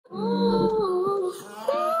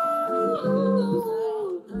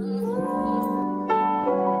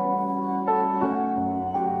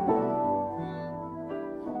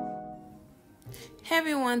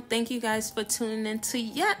thank you guys for tuning in to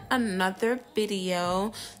yet another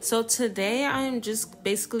video. So today I am just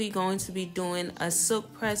basically going to be doing a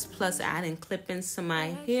silk press plus adding clip-ins to my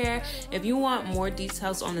hair. If you want more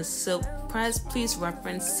details on the silk press, please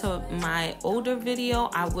reference to my older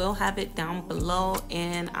video. I will have it down below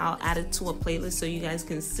and I'll add it to a playlist so you guys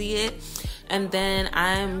can see it. And then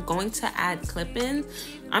I'm going to add clip-ins.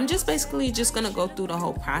 I'm just basically just gonna go through the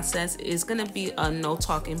whole process. It's gonna be a no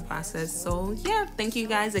talking process. So yeah, thank you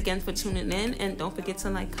guys again for tuning in, and don't forget to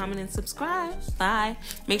like, comment, and subscribe. Bye.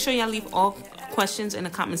 Make sure y'all leave all questions in the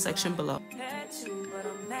comment section below.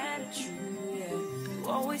 You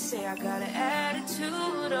always say I got an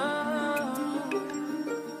attitude,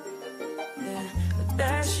 yeah, but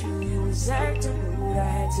that's you. You was acting rude. I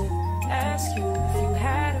had to ask you if you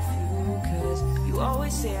had a few, 'cause you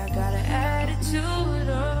always say I got an attitude,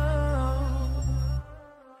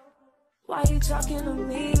 Why you talking to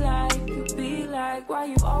me like you be like? Why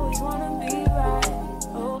you always wanna be right?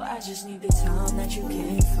 Oh, I just need the time that you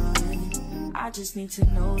can't find. I just need to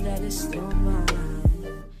know that it's still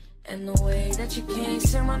mine. And the way that you can't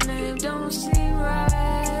say my name don't seem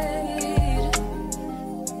right.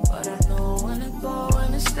 But I know when to go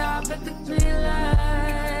and to stop at the green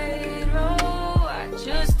light. Oh, I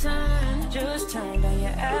just turned down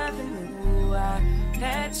your avenue. I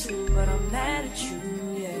had to, but I'm mad at you,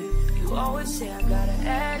 yeah. You always say I got an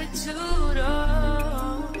attitude,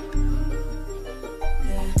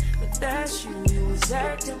 yeah, but that's you. You was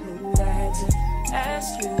acting rude. I had to ask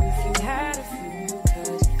you if you had a few,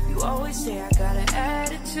 'cause you always say I got an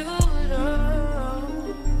attitude,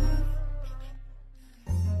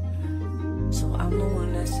 So I'm the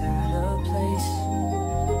one that's out of place.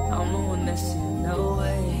 I'm the one that's in the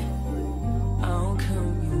way. I don't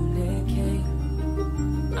communicate.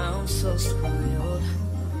 I'm so spoiled.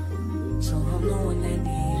 So I'm the one that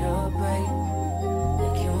need a break.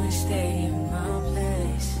 Like you ain't stay in my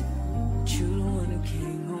place, but you the one who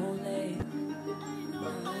came home late.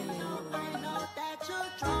 I know that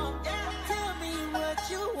you're drunk. Tell me what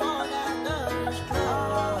you want after this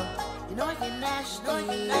drunk. You know you're nasty.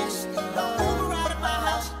 Don't move out of my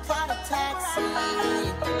house, try to taxi.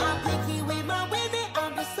 I'm picky with my women,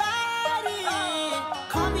 I'm deciding.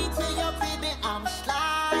 Call me to your crib and I'm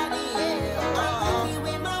sliding. I'm picky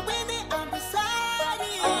with my women, I'm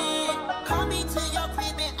deciding. Call me to your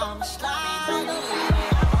crib and I'm sliding.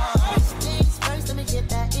 First things first, let me get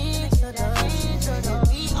that introduction.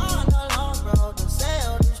 We on the long road, don't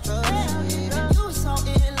sell this drug. You was so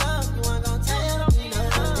in love, you ain't gonna tell me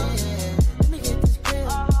nothing. Let me get this grip,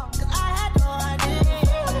 'cause I had no idea. I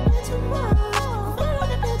feel like a bit too much.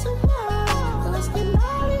 Let's get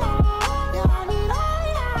naughty, yeah, I need all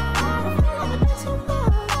y'all. I feel like a bit too much.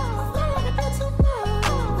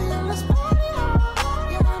 Yeah, let's party,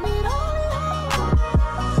 yeah, I need all y'all.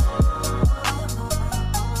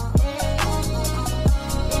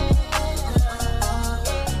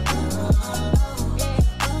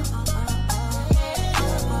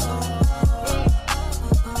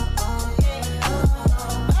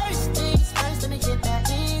 First things first, let me get that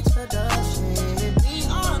introduction. We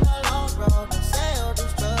on the long road, don't sell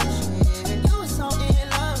destruction. You was so in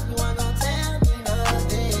love, you ain't gonna tell me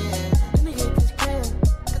nothing. Let me get this clear,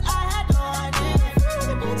 'cause I had no idea. I feel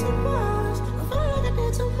like a bit too much.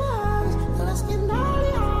 Let's get naughty,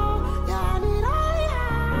 yeah, I need all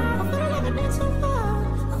y'all. I feel like a bit too much.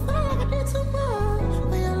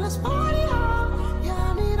 Yeah, let's party, yeah,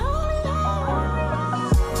 I need all y'all.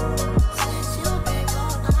 Since you been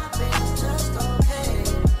gone, I've been just okay.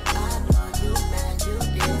 I know you mad, you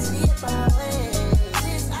didn't see it my way.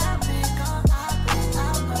 Since I've been gone, I've been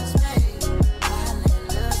out of space. I let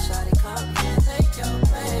little shawty come here and take your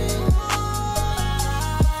place.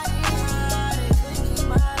 Couldn't keep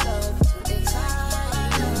my love too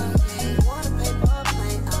exciting. Want a paper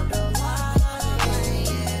plane out the wire.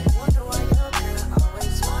 Wonder why your girl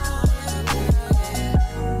always smiling.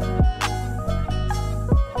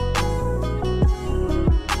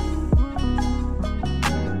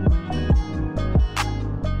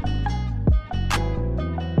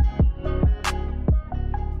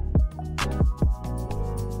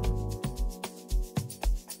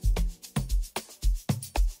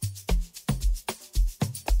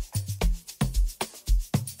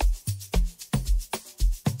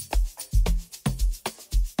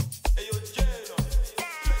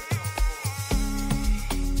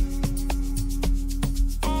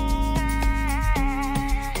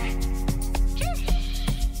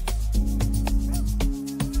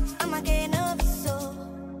 I'ma get nervous, so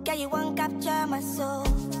yeah, you won't capture my soul.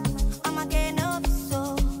 I'ma get nervous,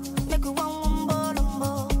 so make you want one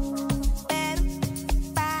more. Better,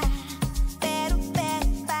 better,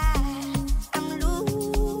 better.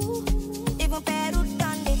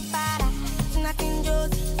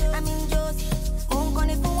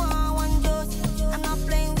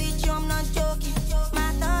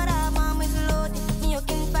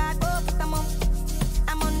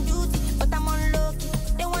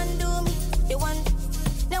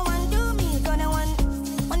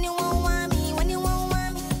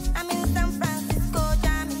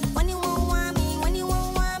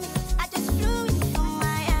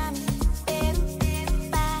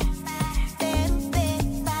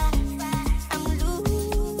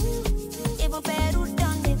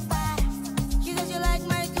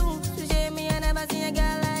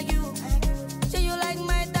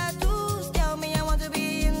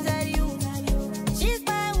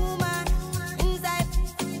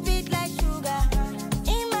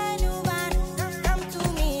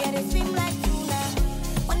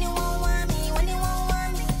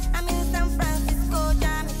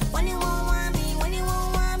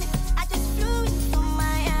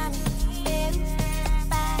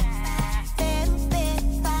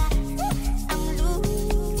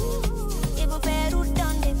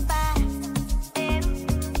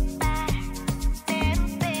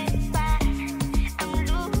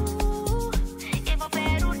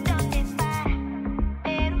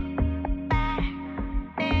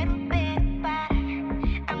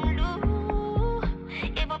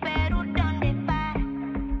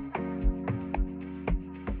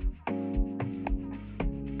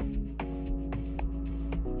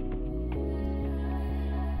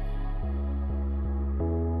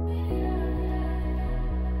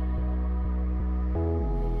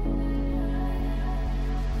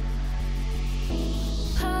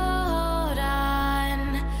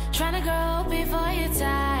 Trying to grow before you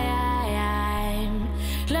time.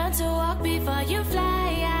 Learn to walk before you fly.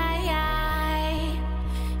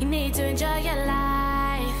 You need to enjoy your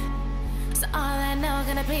life. So all I know,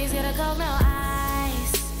 gonna please get a Coke, no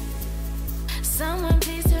ice. Someone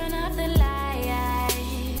please turn off the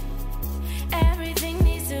light. Everything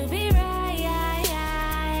needs to be right.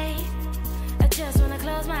 I just wanna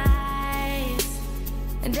close my eyes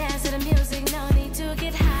and dance to the music.